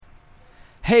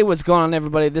Hey, what's going on,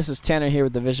 everybody? This is Tanner here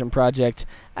with the Vision Project.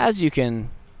 As you can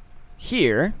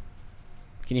hear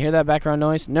you hear that background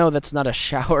noise? No, that's not a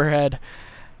shower head,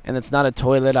 and it's not a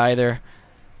toilet either,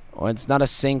 or it's not a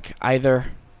sink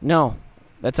either. No,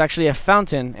 that's actually a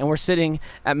fountain, and we're sitting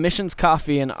at Missions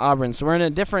Coffee in Auburn. So we're in a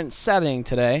different setting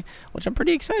today, which I'm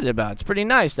pretty excited about. It's pretty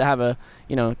nice to have a,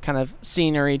 kind of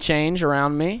scenery change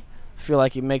around me. I feel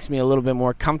like it makes me a little bit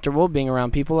more comfortable being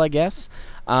around people, I guess.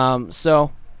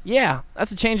 Yeah,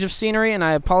 that's a change of scenery, and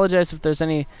I apologize if there's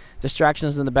any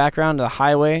distractions in the background, the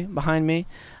highway behind me,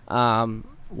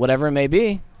 whatever it may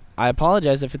be. I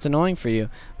apologize if it's annoying for you.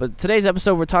 But today's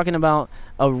episode, we're talking about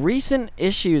a recent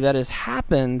issue that has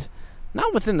happened,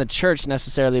 not within the church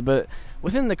necessarily, but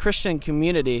within the Christian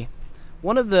community.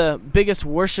 One of the biggest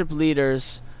worship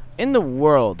leaders in the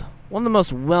world, one of the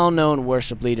most well-known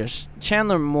worship leaders,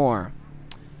 Chandler Moore,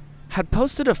 had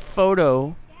posted a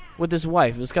photo with his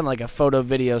wife. It was kind of like a photo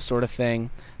video sort of thing,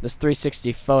 this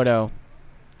 360 photo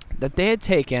that they had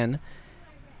taken,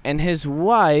 and his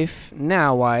wife,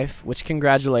 which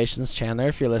congratulations, Chandler,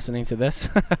 if you're listening to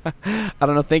this. I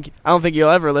don't think you'll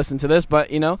ever listen to this, but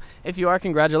if you are,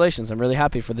 congratulations. I'm really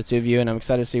happy for the two of you, and I'm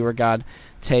excited to see where God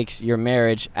takes your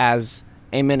marriage as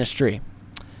a ministry.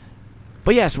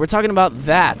 But yes, we're talking about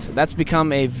that. That's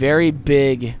become a very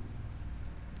big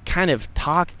kind of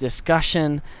talk,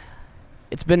 discussion.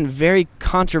 It's been very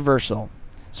controversial.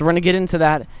 So we're going to get into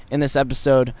that in this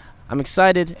episode. I'm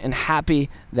excited and happy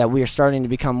that we are starting to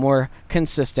become more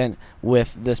consistent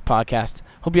with this podcast.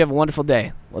 Hope you have a wonderful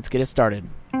day. Let's get it started.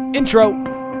 Intro.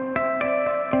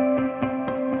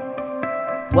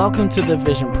 Welcome to the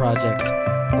Vision Project,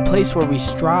 a place where we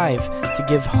strive to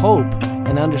give hope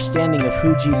and understanding of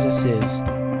who Jesus is.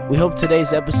 We hope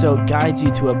today's episode guides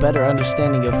you to a better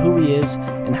understanding of who he is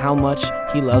and how much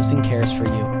he loves and cares for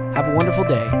you. Have a wonderful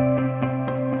day.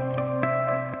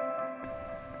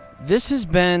 This has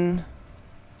been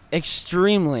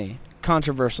extremely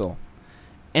controversial.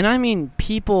 And I mean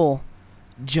people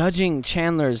judging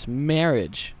Chandler's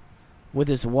marriage with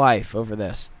his wife over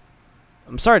this.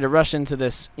 I'm sorry to rush into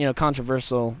this,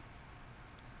 controversial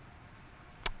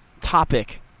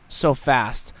topic so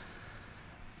fast.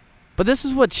 But this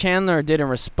is what Chandler did in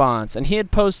response. And he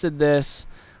had posted this,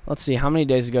 let's see, how many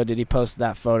days ago did he post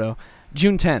that photo?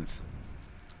 June 10th.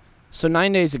 So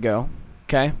 9 days ago,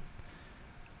 okay?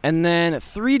 And then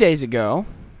 3 days ago,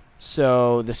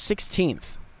 so the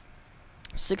 16th,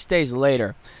 6 days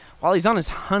later, while he's on his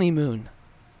honeymoon,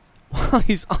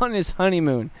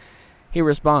 he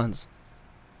responds.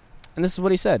 And this is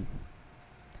what he said.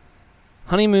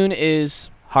 Honeymoon is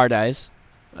hard eyes,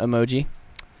 emoji.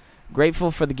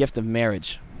 Grateful for the gift of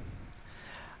marriage.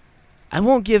 I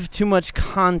won't give too much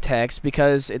context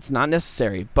because it's not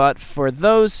necessary, but for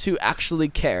those who actually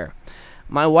care,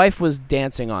 my wife was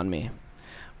dancing on me.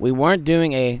 We weren't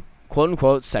doing a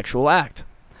quote-unquote sexual act.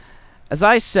 As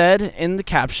I said in the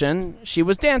caption, she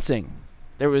was dancing.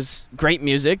 There was great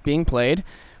music being played.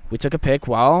 We took a pic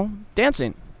while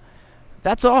dancing.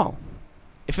 That's all.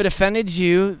 If it offended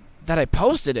you that I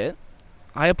posted it,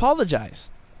 I apologize.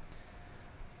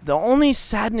 The only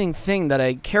saddening thing that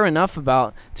I care enough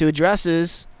about to address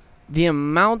is the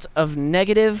amount of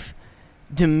negative,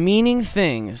 demeaning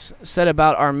things said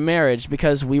about our marriage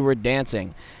because we were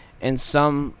dancing in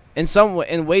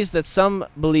ways that some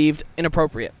believed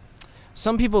inappropriate.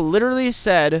 Some people literally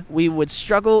said we would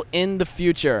struggle in the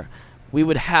future. We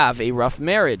would have a rough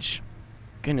marriage.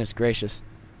 Goodness gracious.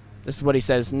 This is what he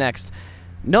says next.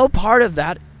 No part of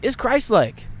that is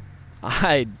Christ-like.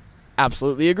 I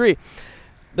absolutely agree.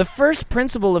 The first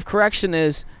principle of correction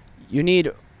is you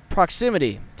need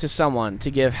proximity to someone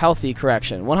to give healthy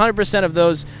correction. 100% of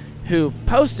those who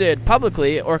posted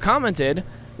publicly or commented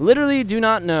literally do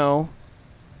not know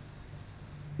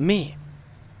me.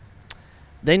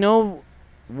 They know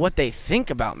what they think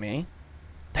about me.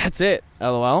 That's it,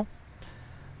 LOL.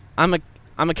 I'm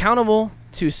accountable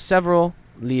to several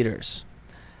leaders.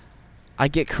 I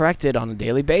get corrected on a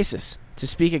daily basis. To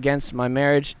speak against my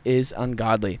marriage is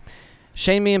ungodly.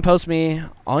 Shame me and post me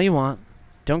all you want.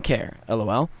 Don't care,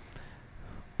 LOL.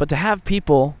 But to have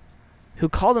people who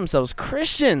call themselves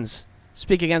Christians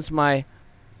speak against my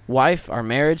wife, our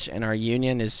marriage, and our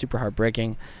union is super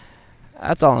heartbreaking.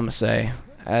 That's all I'm going to say,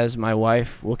 as my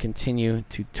wife will continue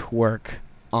to twerk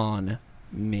on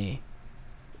me.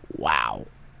 Wow.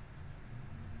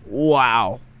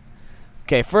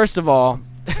 Okay, first of all,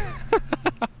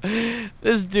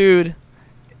 this dude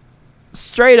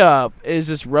straight up is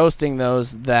just roasting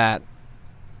those that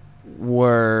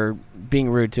were being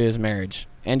rude to his marriage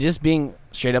and just being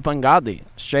straight up ungodly,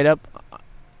 straight up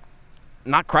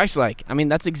not Christ-like. I mean,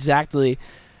 that's exactly,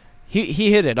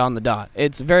 he hit it on the dot.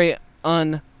 It's very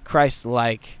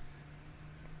un-Christ-like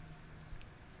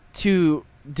to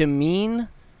demean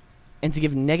and to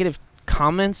give negative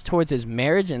comments towards his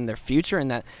marriage and their future, and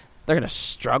that they're going to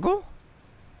struggle.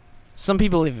 Some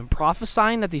people even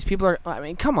prophesying that these people are... I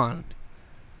mean, come on.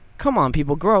 Come on,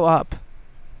 people. Grow up.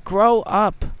 Grow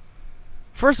up.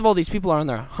 First of all, these people are on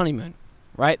their honeymoon,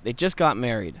 right? They just got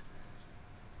married.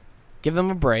 Give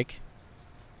them a break.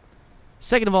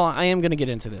 Second of all, I am going to get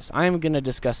into this. I am going to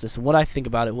discuss this, what I think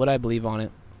about it, what I believe on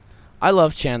it. I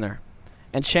love Chandler.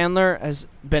 And Chandler has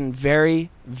been very,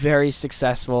 very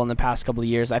successful in the past couple of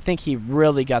years. I think he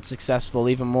really got successful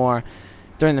even more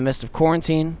during the midst of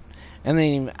quarantine. And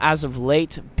then as of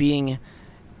late, being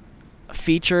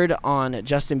featured on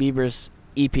Justin Bieber's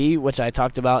EP, which I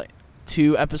talked about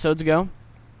 2 episodes ago.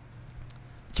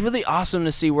 It's really awesome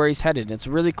to see where he's headed. It's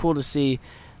really cool to see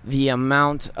the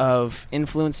amount of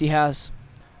influence he has.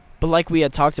 But like we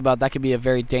had talked about, that could be a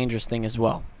very dangerous thing as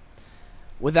well.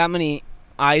 With that many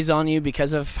eyes on you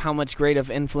because of how much great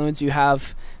of influence you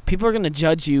have, people are going to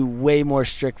judge you way more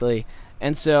strictly.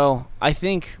 And so I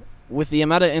think with the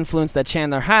amount of influence that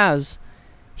Chandler has,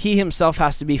 he himself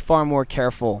has to be far more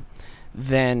careful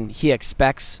than he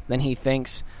expects, than he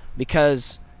thinks,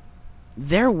 because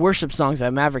they're worship songs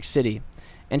at Maverick City.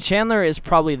 And Chandler is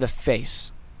probably the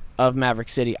face of Maverick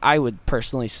City, I would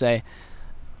personally say.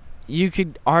 You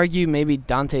could argue maybe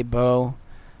Dante Bowe,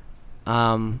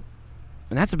 and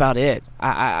that's about it.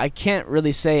 I can't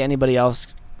really say anybody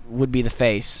else would be the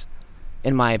face,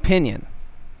 in my opinion.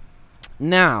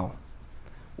 Now,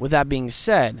 with that being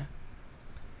said,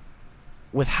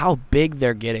 with how big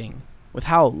they're getting, with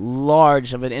how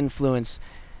large of an influence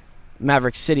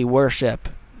Maverick City Worship,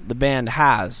 the band,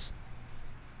 has,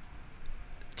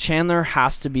 Chandler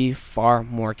has to be far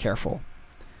more careful.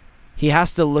 He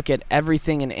has to look at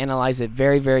everything and analyze it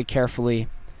very, very carefully.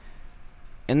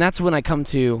 And that's when I come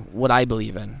to what I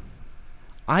believe in.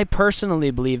 I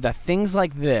personally believe that things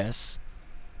like this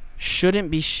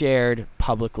shouldn't be shared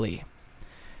publicly.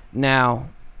 Now,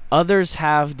 others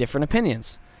have different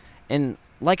opinions. And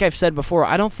like I've said before,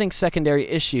 I don't think secondary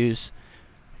issues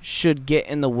should get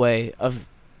in the way of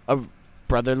a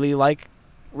brotherly-like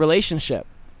relationship,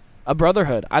 a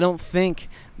brotherhood. I don't think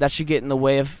that should get in the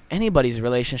way of anybody's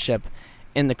relationship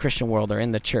in the Christian world or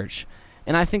in the church.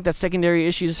 And I think that secondary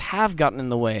issues have gotten in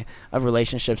the way of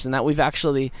relationships, and that we've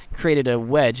actually created a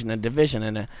wedge and a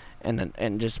division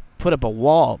and just put up a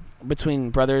wall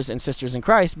between brothers and sisters in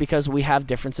Christ because we have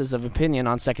differences of opinion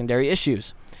on secondary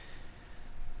issues.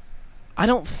 I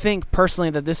don't think personally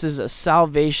that this is a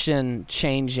salvation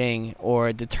changing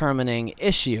or determining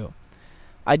issue.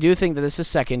 I do think that this is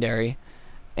secondary,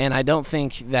 and I don't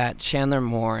think that Chandler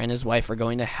Moore and his wife are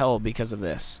going to hell because of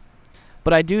this.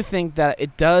 But I do think that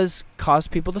it does cause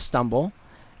people to stumble.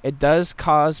 It does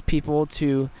cause people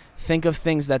to think of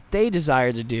things that they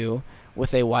desire to do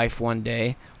with a wife one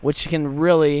day, which can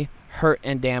really hurt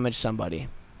and damage somebody.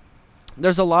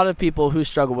 There's a lot of people who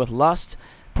struggle with lust,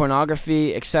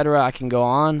 pornography, etc. I can go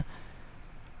on.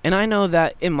 And I know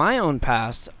that in my own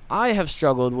past, I have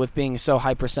struggled with being so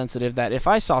hypersensitive that if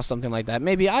I saw something like that,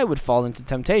 maybe I would fall into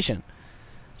temptation.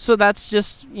 So that's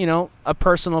just, a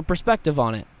personal perspective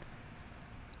on it.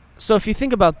 So if you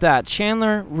think about that,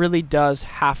 Chandler really does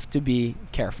have to be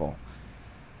careful.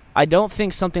 I don't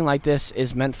think something like this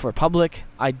is meant for public.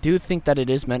 I do think that it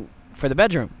is meant for the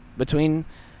bedroom between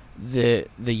the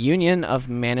union of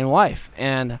man and wife.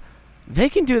 And they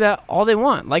can do that all they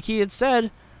want. Like he had said,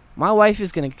 my wife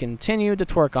is going to continue to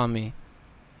twerk on me.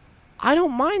 I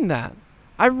don't mind that.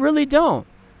 I really don't.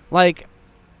 Like,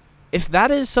 if that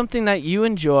is something that you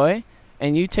enjoy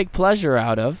and you take pleasure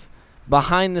out of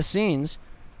behind the scenes,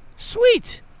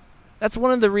 sweet. That's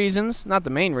one of the reasons, not the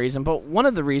main reason, but one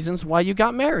of the reasons why you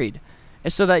got married,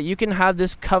 is so that you can have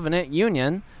this covenant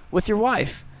union with your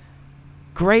wife.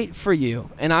 Great for you.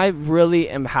 And I really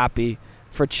am happy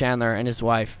for Chandler and his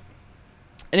wife.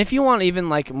 And if you want even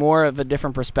more of a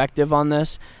different perspective on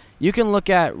this, you can look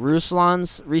at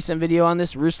Ruslan's recent video on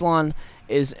this. Ruslan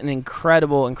is an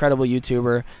incredible, incredible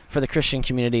YouTuber for the Christian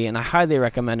community, and I highly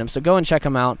recommend him. So go and check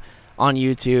him out on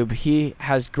YouTube. He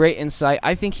has great insight.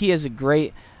 I think he is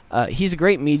he's a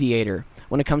great mediator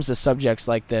when it comes to subjects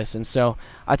like this, and so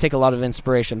I take a lot of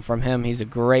inspiration from him. He's a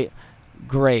great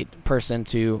person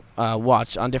to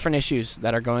watch on different issues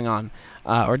that are going on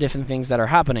or different things that are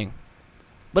happening.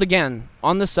 But again,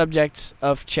 on the subject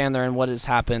of Chandler and what has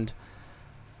happened,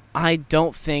 I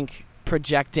don't think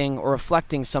projecting or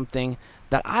reflecting something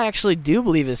that I actually do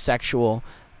believe is sexual,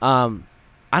 I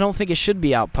don't think it should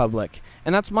be out public.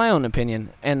 And that's my own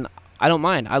opinion, and I don't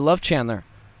mind. I love Chandler.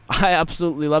 I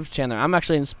absolutely love Chandler. I'm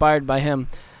actually inspired by him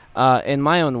in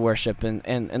my own worship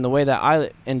and the way that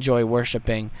I enjoy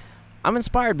worshiping. I'm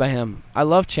inspired by him. I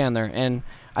love Chandler, and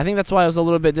I think that's why I was a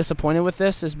little bit disappointed with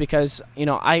this, is because,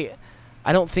 I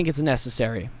don't think it's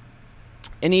necessary.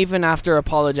 And even after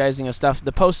apologizing and stuff,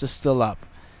 the post is still up.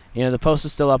 The post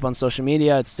is still up on social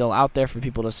media. It's still out there for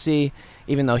people to see.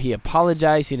 Even though he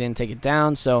apologized, he didn't take it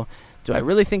down. So do I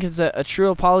really think it's a true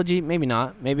apology? Maybe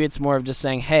not. Maybe it's more of just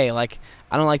saying, hey, I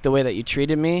don't like the way that you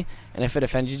treated me, and if it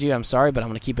offended you, I'm sorry, but I'm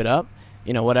going to keep it up.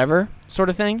 Whatever sort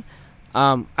of thing.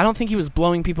 I don't think he was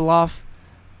blowing people off,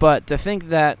 but to think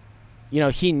that,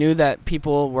 he knew that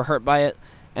people were hurt by it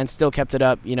and still kept it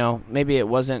up, maybe it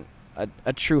wasn't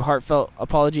a true heartfelt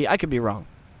apology. I could be wrong.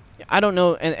 I don't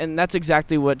know, and that's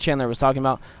exactly what Chandler was talking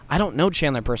about. I don't know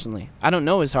Chandler personally. I don't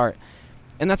know his heart.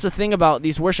 And that's the thing about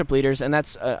these worship leaders, and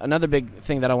that's another big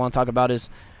thing that I want to talk about, is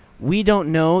we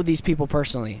don't know these people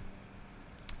personally.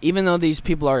 Even though these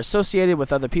people are associated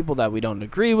with other people that we don't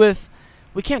agree with,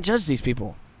 we can't judge these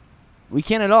people. We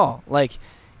can't at all.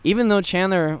 Even though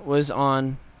Chandler was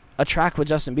on a track with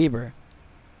Justin Bieber,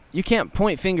 you can't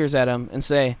point fingers at him and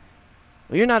say,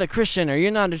 well, you're not a Christian, or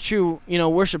you're not a true,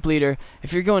 worship leader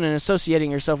if you're going and associating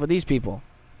yourself with these people.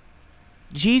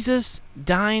 Jesus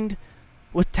dined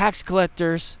with tax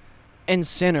collectors and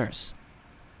sinners.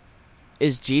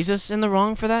 Is Jesus in the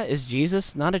wrong for that? Is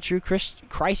Jesus not a true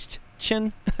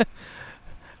Christian?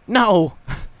 No.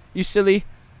 You silly.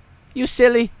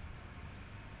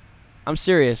 I'm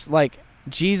serious.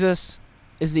 Jesus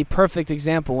is the perfect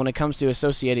example when it comes to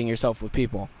associating yourself with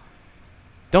people.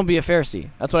 Don't be a Pharisee.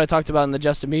 That's what I talked about in the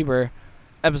Justin Bieber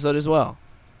episode as well.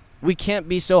 We can't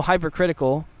be so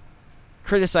hypercritical,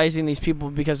 criticizing these people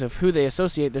because of who they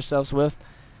associate themselves with.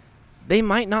 They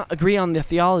might not agree on the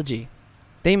theology.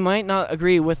 They might not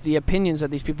agree with the opinions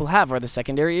that these people have, or the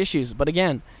secondary issues. But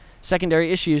again,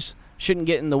 secondary issues shouldn't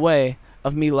get in the way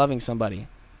of me loving somebody.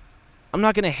 I'm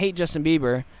not going to hate Justin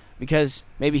Bieber because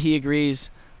maybe he agrees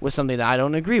with something that I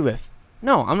don't agree with.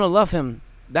 No, I'm going to love him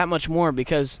that much more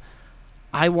because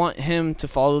I want him to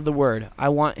follow the word. I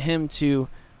want him to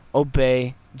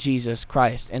obey Jesus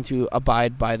Christ and to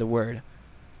abide by the word.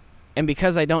 And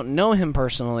because I don't know him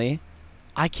personally,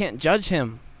 I can't judge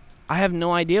him. I have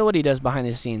no idea what he does behind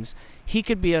the scenes. He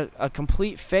could be a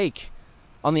complete fake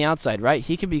on the outside, right?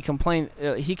 He could be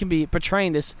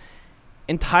portraying this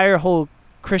entire whole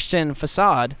Christian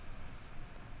facade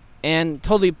and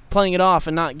totally playing it off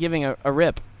and not giving a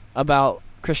rip about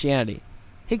Christianity.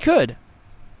 He could.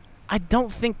 I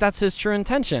don't think that's his true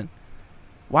intention.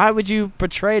 Why would you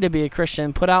portray to be a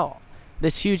Christian, put out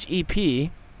this huge EP,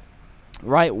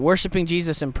 right, worshiping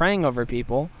Jesus and praying over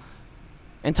people,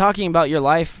 and talking about your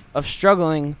life of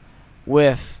struggling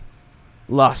with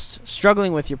lust,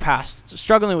 struggling with your past,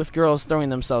 struggling with girls throwing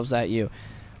themselves at you?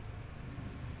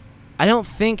 I don't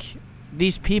think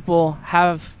these people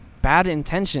have bad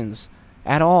intentions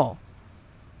at all.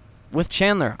 With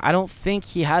Chandler, I don't think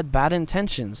he had bad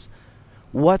intentions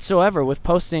whatsoever with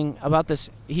posting about this.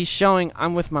 He's showing,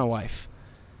 I'm with my wife.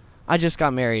 I just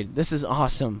got married. This is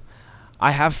awesome.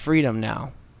 I have freedom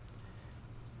now.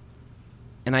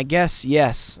 And I guess,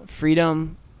 yes,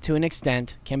 freedom to an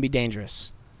extent can be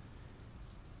dangerous,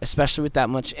 especially with that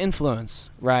much influence,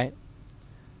 right?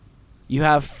 You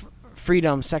have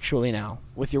freedom sexually now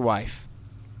with your wife.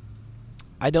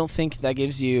 I don't think that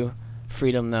gives you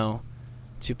freedom, though,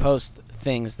 to post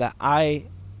things that I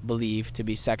believe to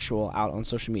be sexual out on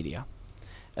social media,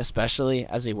 especially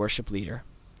as a worship leader,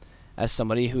 as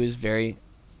somebody who is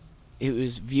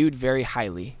viewed very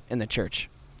highly in the church.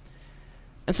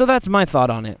 And so that's my thought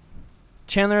on it.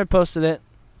 Chandler had posted it.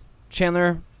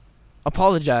 Chandler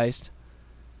apologized.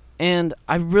 And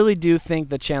I really do think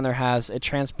that Chandler has a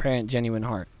transparent, genuine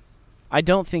heart. I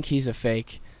don't think he's a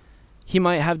fake. He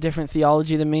might have different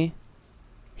theology than me.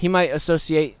 He might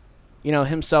associate,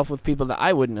 himself with people that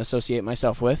I wouldn't associate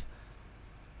myself with.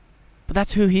 But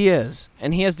that's who he is.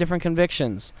 And he has different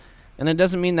convictions. And it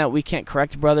doesn't mean that we can't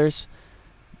correct brothers.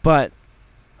 But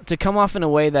to come off in a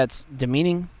way that's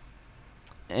demeaning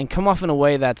and come off in a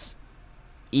way that's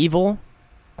evil,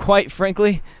 quite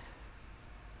frankly,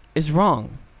 is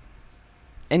wrong.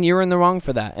 And you're in the wrong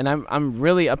for that. And I'm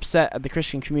really upset at the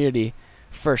Christian community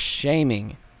for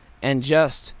shaming and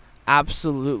just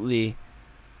absolutely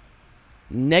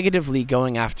negatively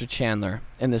going after Chandler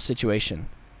in this situation.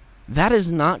 That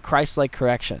is not Christ-like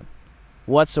correction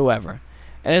whatsoever.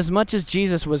 And as much as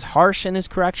Jesus was harsh in his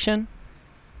correction,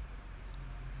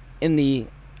 in the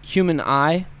human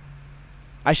eye,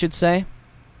 I should say,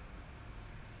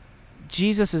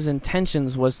 Jesus'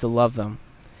 intentions was to love them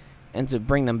and to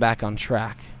bring them back on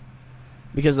track,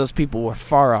 because those people were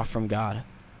far off from God.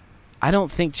 I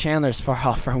don't think Chandler's far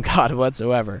off from God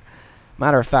whatsoever.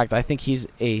 Matter of fact, I think he's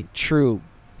a true,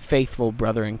 faithful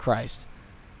brother in Christ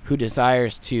who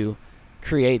desires to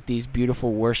create these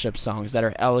beautiful worship songs that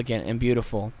are elegant and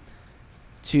beautiful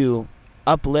to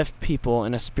uplift people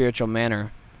in a spiritual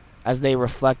manner as they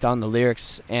reflect on the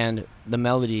lyrics and the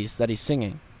melodies that he's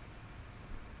singing.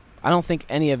 I don't think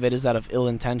any of it is out of ill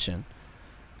intention.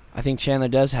 I think Chandler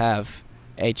does have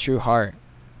a true heart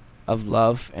of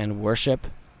love and worship.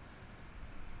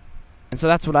 And so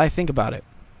that's what I think about it.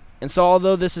 And so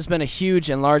although this has been a huge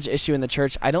and large issue in the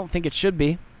church, I don't think it should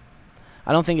be.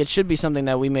 I don't think it should be something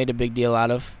that we made a big deal out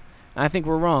of. And I think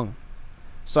we're wrong.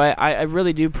 So I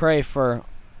really do pray for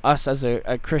us as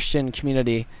a Christian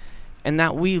community, and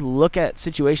that we look at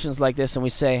situations like this and we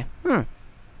say,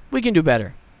 we can do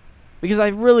better. Because I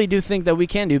really do think that we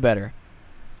can do better.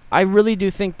 I really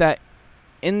do think that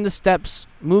in the steps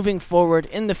moving forward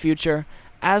in the future,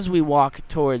 as we walk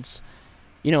towards,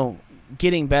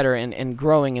 getting better and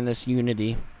growing in this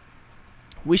unity,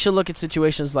 we should look at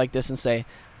situations like this and say,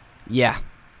 yeah,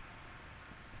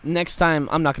 next time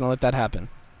I'm not going to let that happen.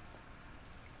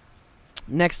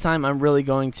 Next time I'm really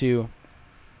going to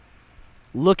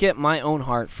look at my own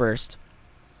heart first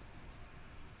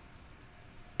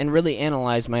and really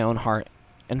analyze my own heart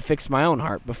and fix my own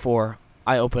heart before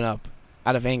I open up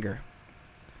out of anger.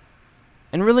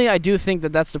 And really, I do think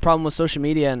that that's the problem with social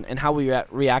media and how we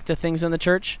react to things in the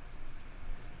church,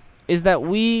 is that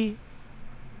we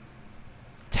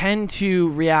tend to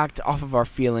react off of our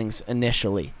feelings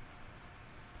initially.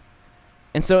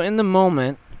 And so in the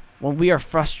moment, when we are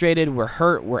frustrated, we're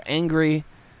hurt, we're angry,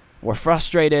 we're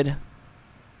frustrated,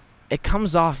 it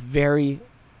comes off very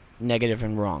negative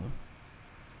and wrong.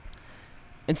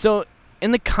 And so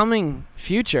in the coming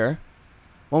future,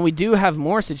 when we do have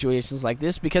more situations like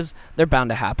this, because they're bound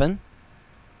to happen,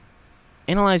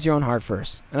 analyze your own heart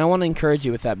first. And I want to encourage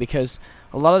you with that, because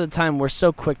a lot of the time we're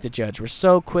so quick to judge. We're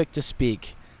so quick to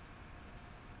speak.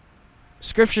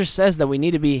 Scripture says that we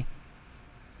need to be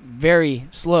very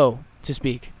slow to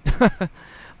speak.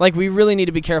 Like, we really need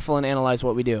to be careful and analyze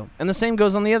what we do. And the same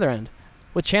goes on the other end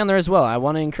with Chandler as well. I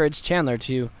want to encourage Chandler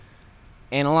to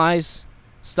analyze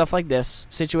stuff like this,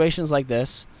 situations like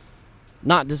this,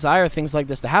 not desire things like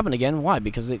this to happen again. Why?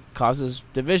 Because it causes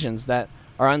divisions that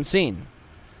are unseen.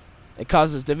 It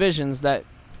causes divisions that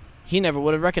he never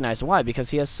would have recognized. Why? Because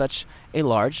he has such a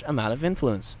large amount of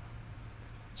influence.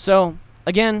 So,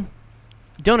 again,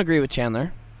 don't agree with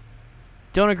Chandler.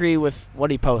 Don't agree with what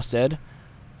he posted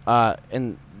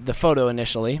in the photo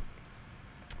initially.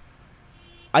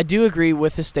 I do agree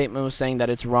with his statement was saying that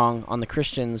it's wrong on the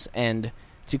Christians' end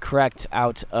to correct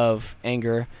out of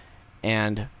anger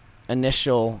and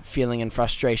initial feeling and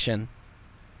frustration.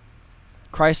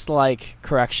 Christ-like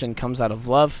correction comes out of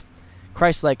love.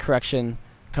 Christ-like correction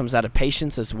comes out of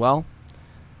patience as well.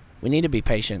 We need to be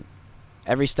patient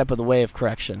every step of the way of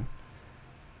correction.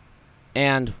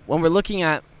 And when we're looking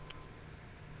at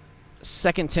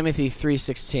 2 Timothy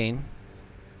 3:16,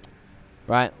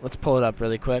 right? Let's pull it up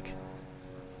really quick.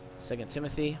 2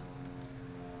 Timothy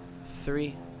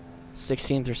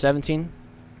 3:16 through 17.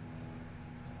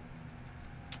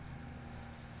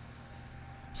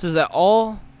 It says that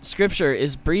all Scripture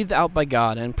is breathed out by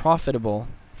God and profitable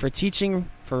for teaching,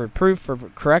 for reproof, for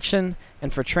correction,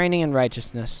 and for training in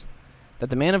righteousness, that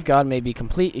the man of God may be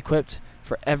complete, equipped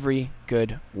for every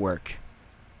good work.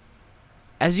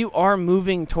 As you are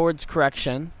moving towards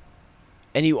correction,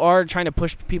 and you are trying to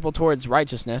push people towards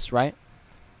righteousness, right?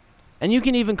 And you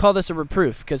can even call this a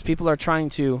reproof, because people are trying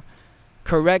to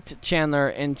correct Chandler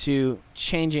into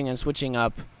changing and switching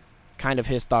up kind of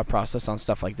his thought process on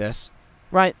stuff like this,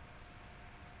 right?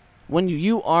 When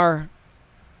you are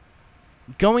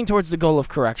going towards the goal of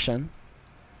correction,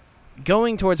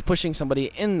 going towards pushing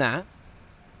somebody in that,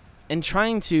 and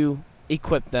trying to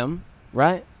equip them,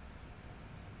 right?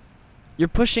 You're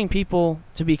pushing people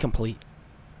to be complete.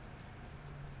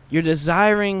 You're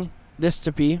desiring this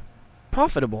to be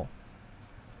profitable.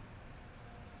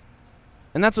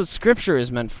 And that's what Scripture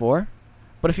is meant for.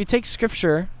 But if you take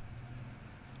Scripture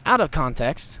out of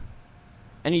context,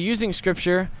 and you're using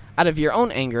Scripture out of your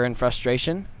own anger and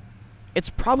frustration, it's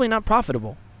probably not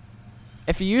profitable.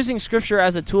 If you're using Scripture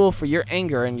as a tool for your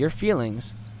anger and your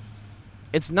feelings,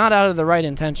 it's not out of the right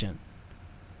intention.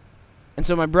 And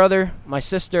so my brother, my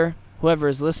sister, whoever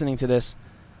is listening to this,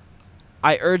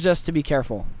 I urge us to be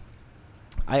careful.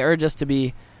 I urge us to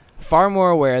be far more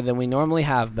aware than we normally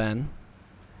have been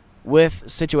with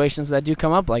situations that do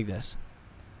come up like this.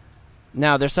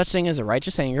 Now, there's such thing as a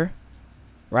righteous anger,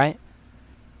 right?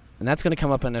 And that's going to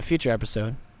come up in a future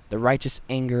episode. The righteous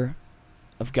anger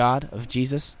of God, of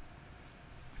Jesus.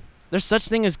 there's such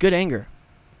thing as good anger.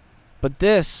 But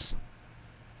this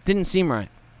didn't seem right.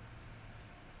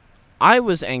 I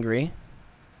was angry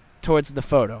towards the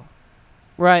photo,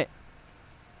 right?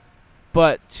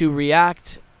 But to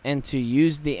react and to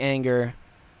use the anger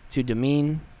to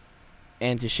demean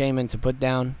and to shame and to put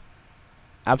down,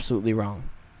 absolutely wrong.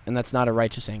 And that's not a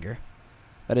righteous anger.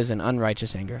 That is an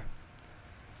unrighteous anger.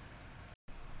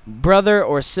 Brother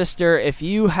or sister, if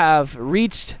you have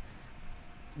reached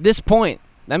this point,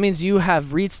 that means you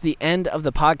have reached the end of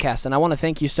the podcast. And I want to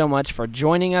thank you so much for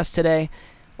joining us today.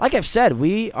 Like I've said,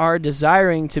 we are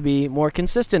desiring to be more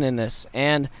consistent in this.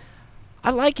 And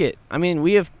I like it. I mean,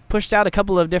 we have pushed out a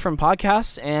couple of different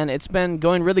podcasts, and it's been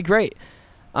going really great.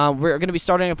 We're going to be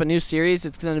starting up a new series.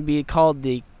 It's going to be called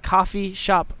the Coffee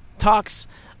Shop Talks.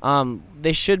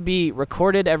 They should be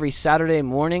recorded every Saturday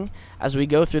morning as we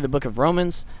go through the book of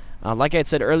Romans. Like I had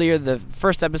said earlier, the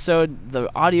first episode, the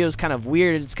audio is kind of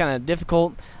weird. It's kind of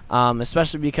difficult,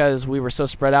 especially because we were so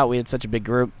spread out. We had such a big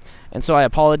group. And so I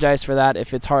apologize for that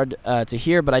if it's hard to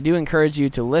hear. But I do encourage you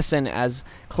to listen as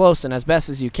close and as best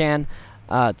as you can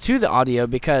to the audio,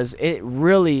 because it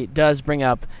really does bring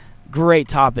up great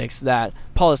topics that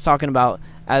Paul is talking about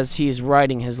as he's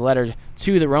writing his letter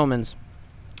to the Romans.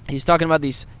 He's talking about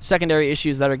these secondary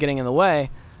issues that are getting in the way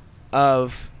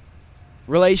of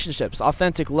relationships,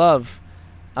 authentic love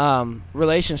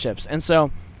relationships. And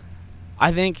so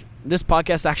I think this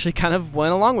podcast actually kind of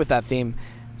went along with that theme.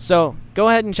 So go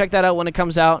ahead and check that out when it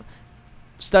comes out.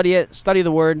 Study it, study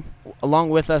the Word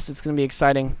along with us. It's going to be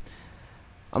exciting.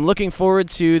 I'm looking forward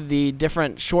to the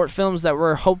different short films that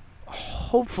we're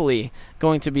hopefully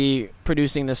going to be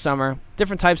producing this summer.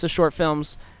 Different types of short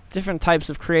films, different types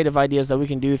of creative ideas that we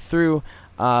can do through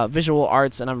visual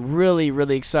arts, and I'm really,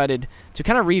 really excited to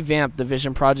kind of revamp the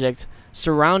Vision Project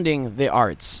surrounding the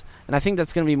arts. And I think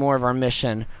that's going to be more of our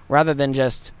mission, rather than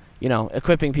just,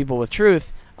 equipping people with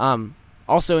truth,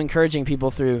 also encouraging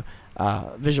people through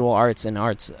visual arts and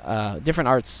arts, different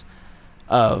arts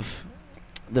of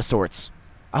the sorts.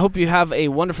 I hope you have a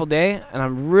wonderful day, and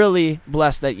I'm really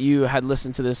blessed that you had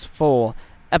listened to this full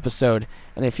episode.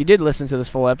 And if you did listen to this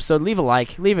full episode, leave a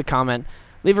like, leave a comment,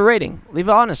 leave a rating, leave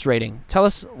an honest rating. Tell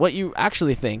us what you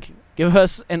actually think. Give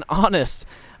us an honest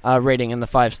rating in the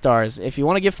 5 stars. If you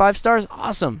want to give 5 stars,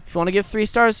 awesome. If you want to give 3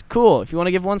 stars, cool. If you want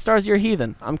to give 1 star, you're a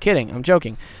heathen. I'm kidding. I'm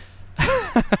joking.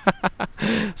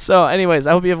 So anyways,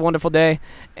 I hope you have a wonderful day.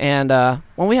 And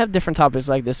when we have different topics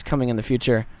like this coming in the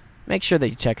future, make sure that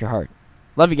you check your heart.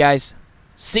 Love you guys.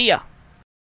 See ya.